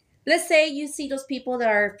 Let's say you see those people that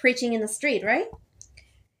are preaching in the street, right?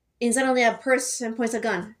 And suddenly a person points a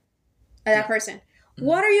gun at that person. Mm-hmm.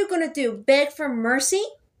 What are you going to do? Beg for mercy?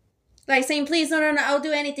 Like saying, please, no, I'll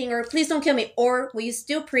do anything. Or please don't kill me. Or will you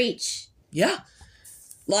still preach? Yeah.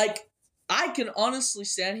 Like, I can honestly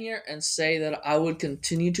stand here and say that I would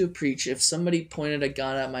continue to preach if somebody pointed a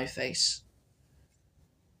gun at my face.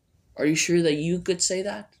 Are you sure that you could say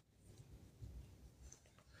that?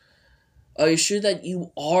 Are you sure that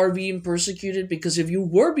you are being persecuted? Because if you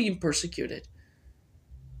were being persecuted,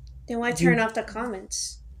 then why turn off the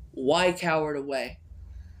comments? Why cower away?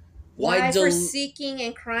 Why for seeking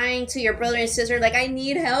and crying to your brother and sister like, I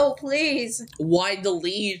need help, please? Why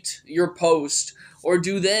delete your post or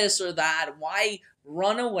do this or that? Why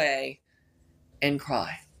run away and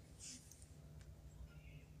cry?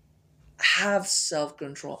 Have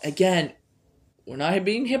self-control. Again, we're not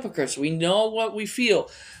being hypocrites. We know what we feel.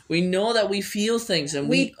 We know that we feel things and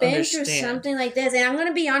we understand. We've been through something like this. And I'm going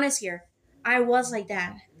to be honest here. I was like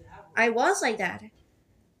that.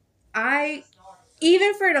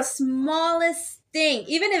 Even for the smallest thing,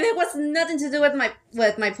 even if it was nothing to do with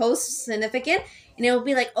my post significant, and it would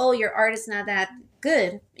be like, oh, your art is not that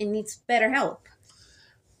good. It needs better help.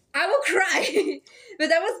 I will cry. But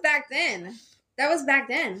that was back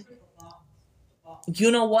then.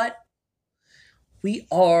 You know what? We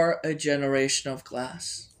are a generation of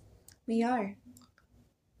glass. We are.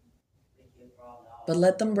 But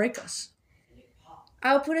let them break us.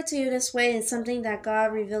 I'll put it to you this way. It's something that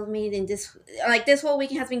God revealed me in this whole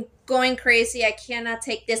weekend has been going crazy. I cannot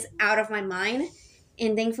take this out of my mind.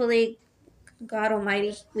 And thankfully, God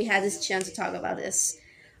Almighty, we had this chance to talk about this.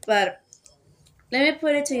 But let me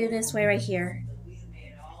put it to you this way right here.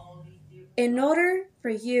 In order for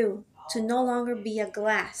you to no longer be a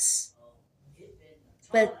glass,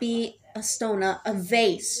 but be a stone, a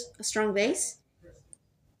vase, a strong vase,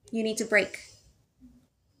 you need to break.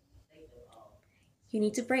 You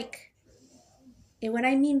need to break. And when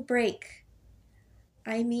I mean break,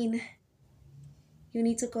 I mean you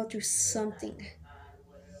need to go through something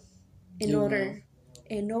in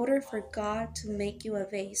order for God to make you a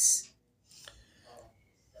vase.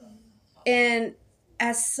 And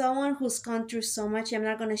as someone who's gone through so much, I'm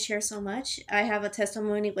not going to share so much. I have a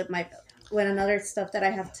testimony with another stuff that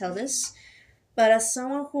I have to tell this. But as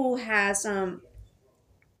someone who has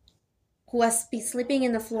been sleeping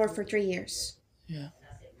in the floor for 3 years. Yeah.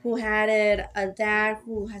 Who had a dad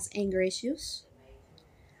who has anger issues,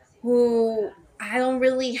 who I don't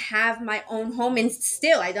really have my own home, and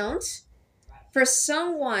still I don't. For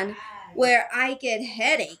someone where I get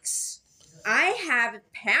headaches, I have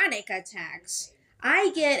panic attacks,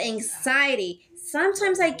 I get anxiety,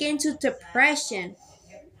 sometimes I get into depression.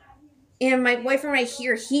 And my boyfriend right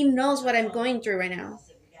here, he knows what I'm going through right now.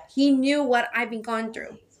 He knew what I've been going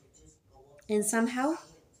through. And somehow,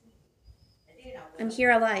 I'm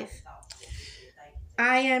here alive.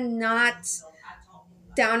 I am not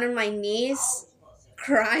down on my knees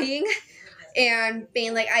crying and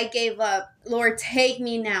being like, I gave up. Lord, take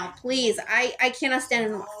me now, please. I cannot stand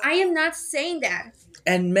anymore. I am not saying that.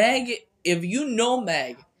 And Meg, if you know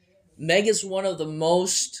Meg is one of the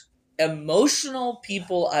most emotional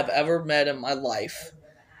people I've ever met in my life.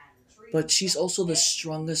 But she's also the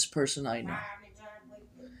strongest person I know.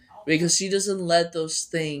 Because she doesn't let those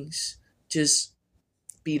things just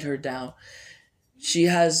beat her down. She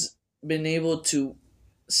has been able to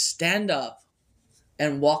stand up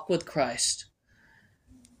and walk with Christ.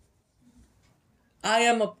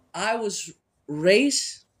 I was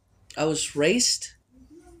raised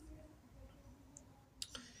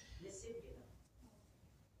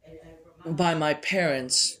by my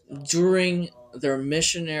parents during their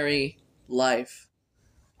missionary life.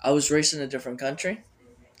 I was raised in a different country,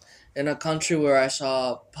 in a country where I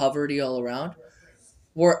saw poverty all around,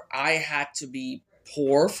 where I had to be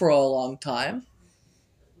poor for a long time.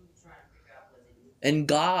 And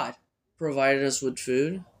God provided us with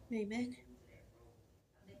food. Amen.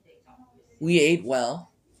 We ate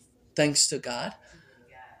well, thanks to God.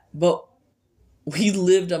 But we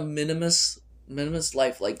lived a minimalist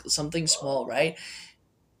life, like something small, right?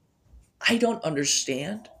 I don't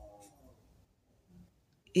understand.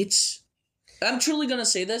 I'm truly going to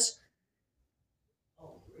say this,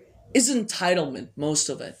 is entitlement, most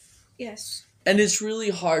of it. Yes. And it's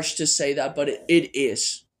really harsh to say that, but it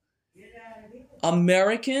is.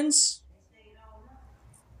 Americans,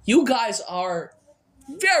 you guys are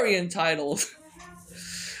very entitled.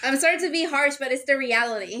 I'm sorry to be harsh, but it's the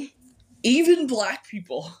reality. Even black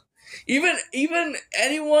people. Even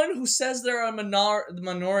anyone who says they're a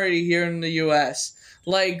minority here in the US.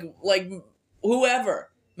 Like whoever.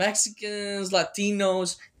 Mexicans,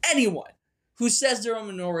 Latinos, anyone who says they're a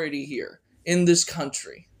minority here in this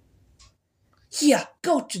country. Yeah,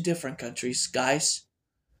 go to different countries, guys.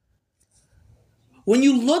 When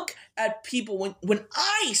you look at people, when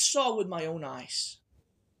I saw with my own eyes,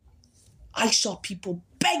 I saw people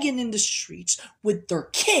begging in the streets with their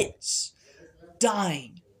kids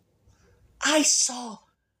dying. I saw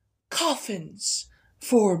coffins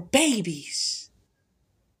for babies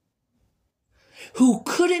who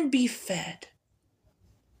couldn't be fed.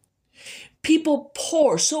 People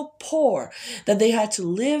poor, so poor that they had to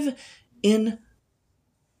live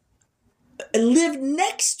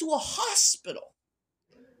next to a hospital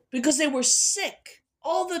because they were sick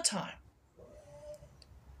all the time.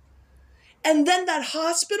 And then that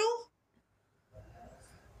hospital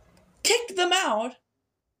kicked them out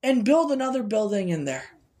and built another building in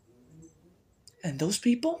there. And those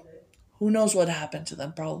people, who knows what happened to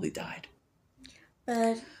them, probably died.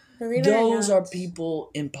 But believe it or not, those are people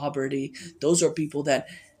in poverty. Those are people that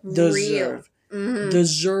deserve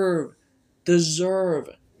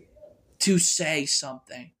to say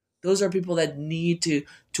something. Those are people that need to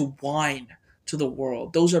whine to the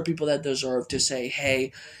world. Those are people that deserve to say,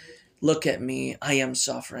 hey, look at me, I am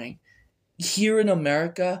suffering. Here in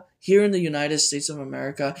America, here in the United States of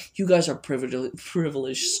America, you guys are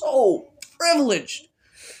privileged, so privileged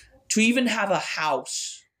to even have a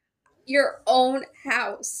house. Your own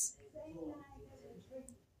house.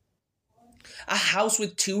 A house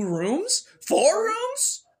with 2 rooms? 4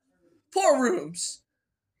 rooms? 4 rooms.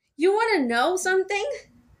 You want to know something?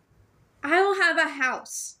 I don't have a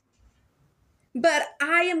house. But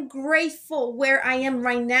I am grateful where I am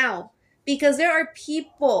right now. Because there are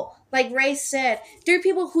people, like Ray said, there are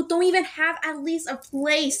people who don't even have at least a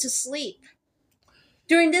place to sleep.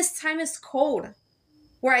 During this time it's cold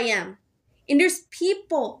where I am. And there's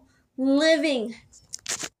people living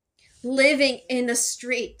in the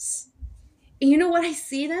streets. And you know what I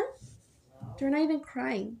see them? They're not even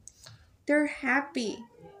crying. They're happy.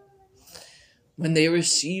 When they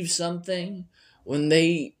receive something, when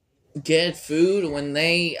they get food, when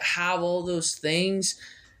they have all those things,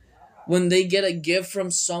 when they get a gift from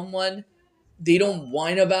someone, they don't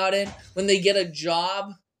whine about it. When they get a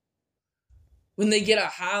job, when they get a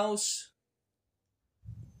house,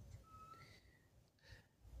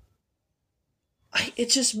 it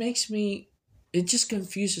just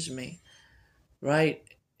confuses me, right?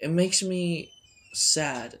 It makes me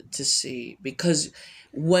sad to see, because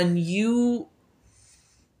when you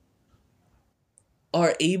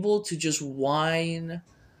are able to just whine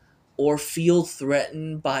or feel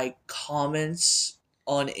threatened by comments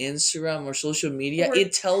on Instagram or social media,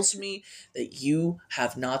 it tells me that you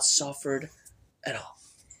have not suffered at all.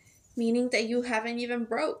 Meaning that you haven't even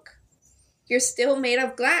broke. You're still made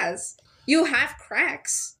of glass. You have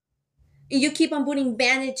cracks. And you keep on putting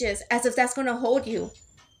bandages as if that's going to hold you.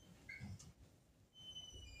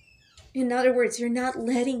 In other words, you're not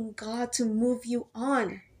letting God to move you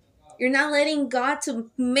on. You're not letting God to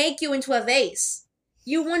make you into a vase.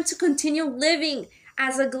 You want to continue living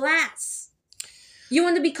as a glass. You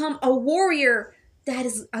want to become a warrior that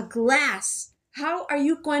is a glass, How are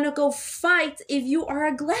you going to go fight if you are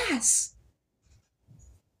a glass?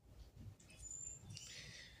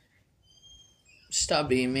 Stop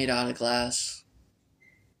being made out of glass.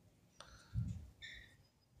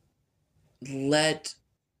 Let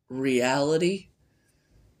reality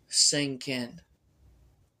sink in.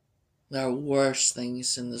 There are worse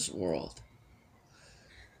things in this world.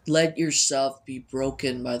 Let yourself be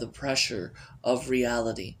broken by the pressure of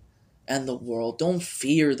reality and the world. Don't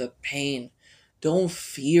fear the pain. Don't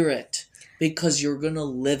fear it, because you're going to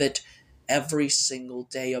live it every single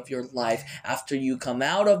day of your life after you come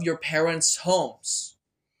out of your parents' homes.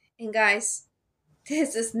 And guys,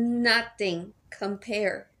 this is nothing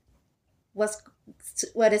compared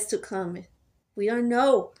what is to come. We don't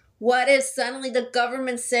know. What if suddenly the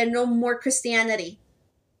government said no more Christianity?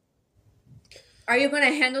 Are you going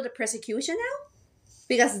to handle the persecution now?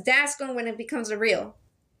 Because that's when it becomes a real.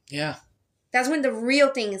 Yeah. That's when the real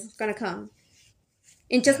thing is going to come.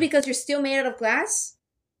 And just because you're still made out of glass,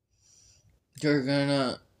 you're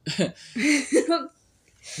gonna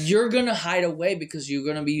you're gonna hide away because you're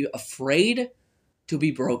gonna be afraid to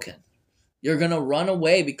be broken. You're gonna run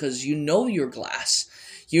away because you know you're glass.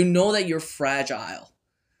 You know that you're fragile.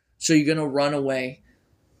 So you're gonna run away.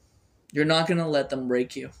 You're not gonna let them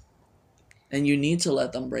break you. And you need to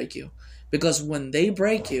let them break you. Because when they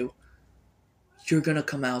break you, you're gonna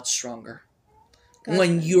come out stronger. Gotcha.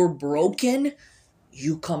 When you're broken,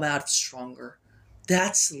 you come out stronger.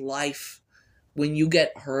 That's life. When you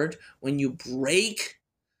get hurt, when you break,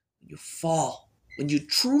 you fall. When you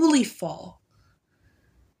truly fall,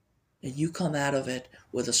 and you come out of it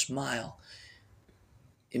with a smile,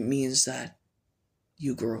 it means that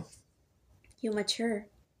you grew. You mature.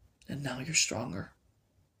 And now you're stronger.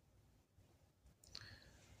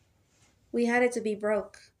 We had it to be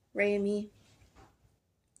broke, Ray and me.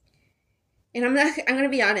 And I'm going to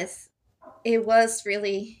be honest. It was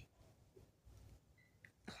really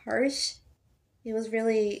harsh. It was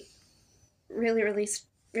really, really, really,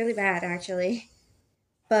 really bad, actually.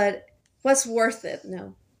 But what's worth it?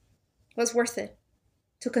 No. What's worth it?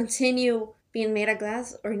 To continue being made of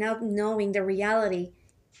glass, or now knowing the reality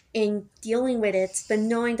and dealing with it, but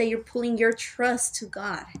knowing that you're pulling your trust to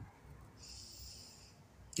God.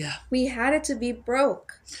 Yeah. We had it to be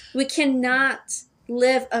broke. We cannot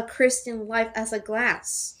live a Christian life as a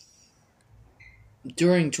glass.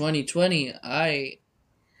 During 2020,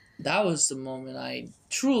 that was the moment I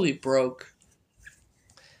truly broke.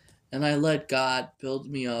 And I let God build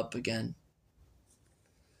me up again.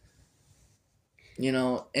 You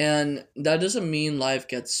know, and that doesn't mean life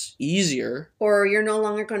gets easier. Or you're no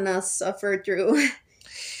longer going to suffer through.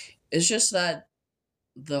 It's just that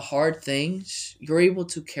the hard things, you're able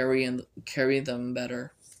to carry them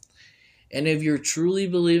better. And if you're truly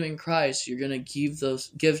believing Christ, you're going to give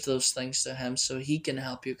those things to him so he can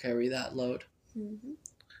help you carry that load. Mm-hmm.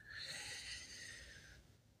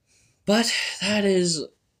 But that is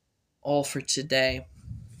all for today.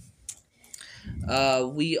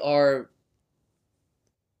 We are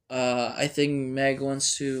I think Meg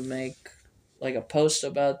wants to make like a post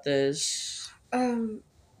about this.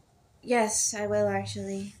 Yes, I will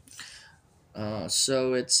actually.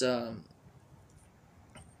 So it's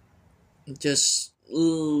just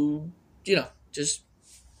just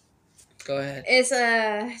go ahead. It's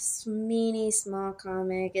a mini small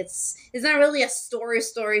comic. It's not really a story.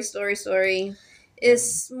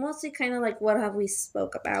 It's mostly kind of like what have we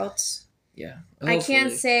spoke about. Yeah. Hopefully. I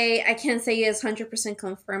can't say it's 100%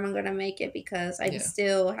 confirmed I'm gonna make it because I'm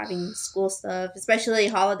still having school stuff, especially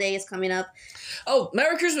holidays coming up. Oh,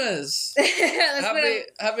 Merry Christmas!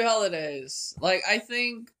 Happy holidays! Like I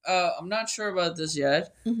think I'm not sure about this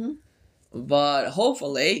yet, but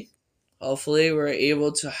hopefully we're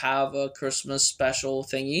able to have a Christmas special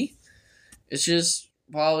thingy. It's just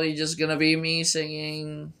probably just gonna be me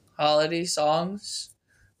singing holiday songs.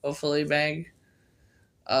 Hopefully, Meg.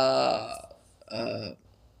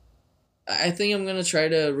 I think I'm gonna try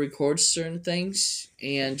to record certain things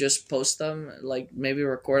and just post them. Like maybe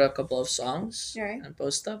record a couple of songs and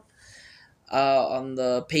post them on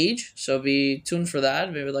the page. So be tuned for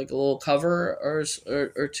that. Maybe like a little cover or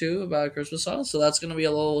two about Christmas songs. So that's gonna be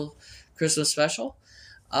a little Christmas special.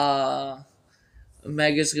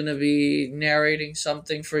 Meg is gonna be narrating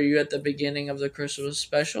something for you at the beginning of the Christmas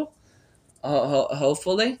special.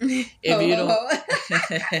 Hopefully, if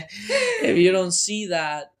you don't see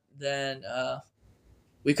that, then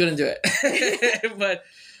we couldn't do it. but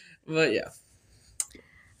yeah.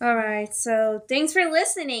 All right, so thanks for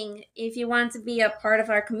listening. If you want to be a part of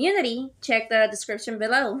our community, check the description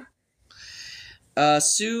below.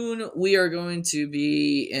 Soon we are going to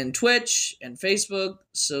be in Twitch and Facebook,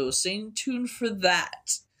 so stay tuned for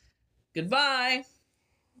that. Goodbye.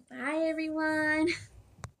 Bye, everyone.